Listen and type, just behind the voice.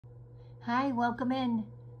Hi, welcome in.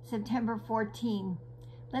 September 14.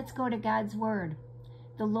 Let's go to God's Word.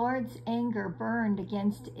 The Lord's anger burned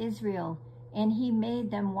against Israel, and he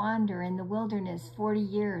made them wander in the wilderness 40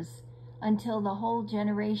 years, until the whole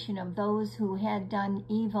generation of those who had done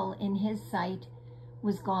evil in his sight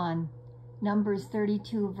was gone. Numbers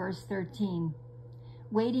 32, verse 13.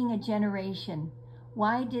 Waiting a generation.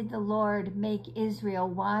 Why did the Lord make Israel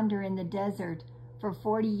wander in the desert for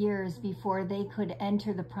 40 years before they could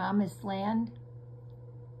enter the promised land?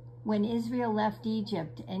 When Israel left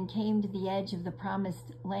Egypt and came to the edge of the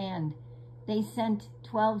promised land, they sent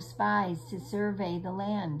 12 spies to survey the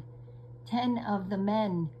land. 10 of the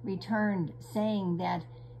men returned, saying that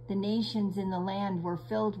the nations in the land were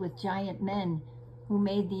filled with giant men who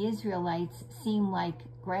made the Israelites seem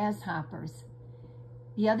like grasshoppers.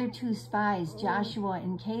 The other 2 spies, Joshua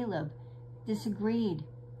and Caleb, disagreed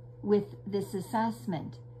with this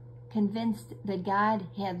assessment, convinced that God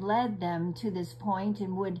had led them to this point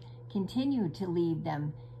and would continue to lead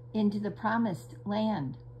them into the promised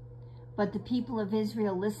land. But the people of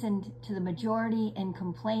Israel listened to the majority and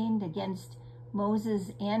complained against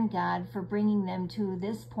Moses and God for bringing them to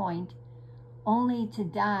this point, only to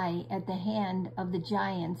die at the hand of the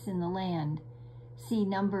giants in the land. See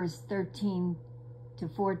Numbers 13 to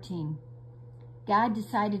 14. God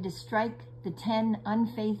decided to strike the 10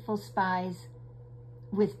 unfaithful spies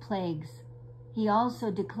with plagues. He also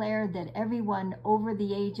declared that everyone over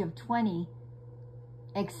the age of 20,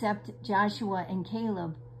 except Joshua and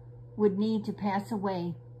Caleb, would need to pass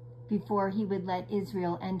away before he would let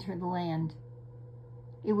Israel enter the land.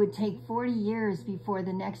 It would take 40 years before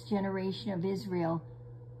the next generation of Israel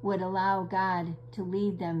would allow God to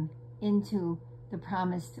lead them into the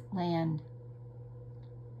promised land.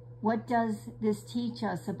 What does this teach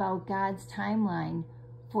us about God's timeline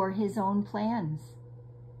for his own plans?